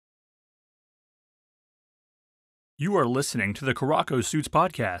You are listening to the Caraco Suits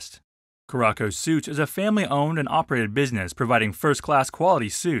podcast. Caraco Suits is a family-owned and operated business providing first-class quality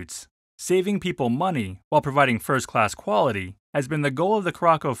suits. Saving people money while providing first-class quality has been the goal of the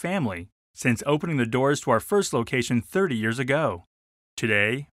Caraco family since opening the doors to our first location 30 years ago.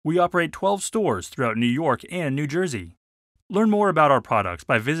 Today, we operate 12 stores throughout New York and New Jersey. Learn more about our products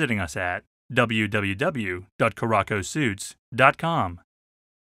by visiting us at www.caracosuits.com.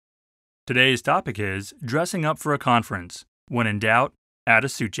 Today's topic is dressing up for a conference. When in doubt, add a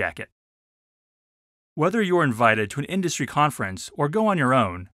suit jacket. Whether you're invited to an industry conference or go on your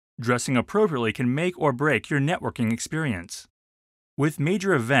own, dressing appropriately can make or break your networking experience. With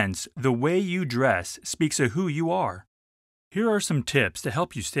major events, the way you dress speaks of who you are. Here are some tips to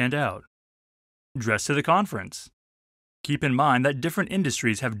help you stand out. Dress to the conference. Keep in mind that different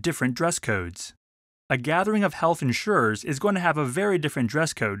industries have different dress codes. A gathering of health insurers is going to have a very different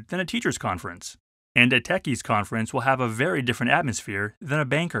dress code than a teacher's conference, and a techies conference will have a very different atmosphere than a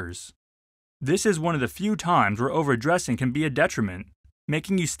banker's. This is one of the few times where overdressing can be a detriment,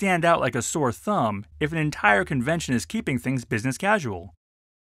 making you stand out like a sore thumb if an entire convention is keeping things business casual.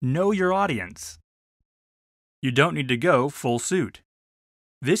 Know your audience. You don't need to go full suit.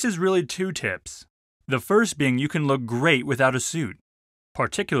 This is really two tips. The first being you can look great without a suit,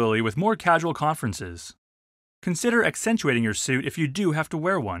 particularly with more casual conferences. Consider accentuating your suit if you do have to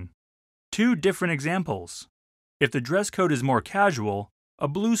wear one. Two different examples. If the dress code is more casual, a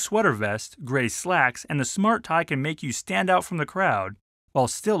blue sweater vest, gray slacks, and a smart tie can make you stand out from the crowd while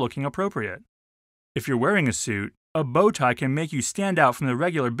still looking appropriate. If you're wearing a suit, a bow tie can make you stand out from the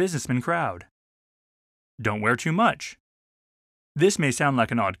regular businessman crowd. Don't wear too much. This may sound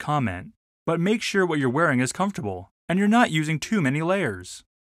like an odd comment, but make sure what you're wearing is comfortable and you're not using too many layers.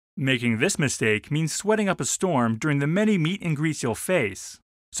 Making this mistake means sweating up a storm during the many meet and greets you'll face,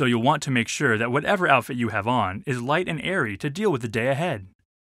 so you'll want to make sure that whatever outfit you have on is light and airy to deal with the day ahead.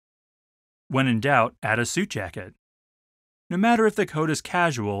 When in doubt, add a suit jacket. No matter if the coat is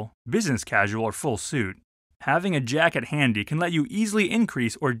casual, business casual, or full suit, having a jacket handy can let you easily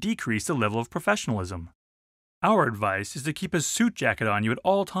increase or decrease the level of professionalism. Our advice is to keep a suit jacket on you at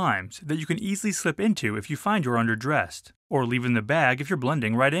all times that you can easily slip into if you find you're underdressed, or leave in the bag if you're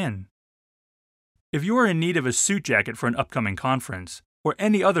blending right in. If you are in need of a suit jacket for an upcoming conference, or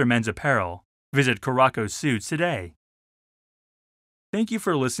any other men's apparel, visit Caraco Suits today. Thank you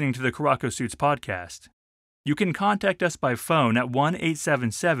for listening to the Caraco Suits podcast. You can contact us by phone at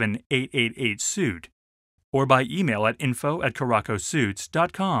 1-877-888-SUIT, or by email at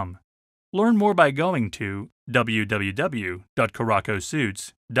info@caracosuits.com. Learn more by going to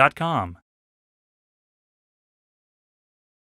www.caracosuits.com.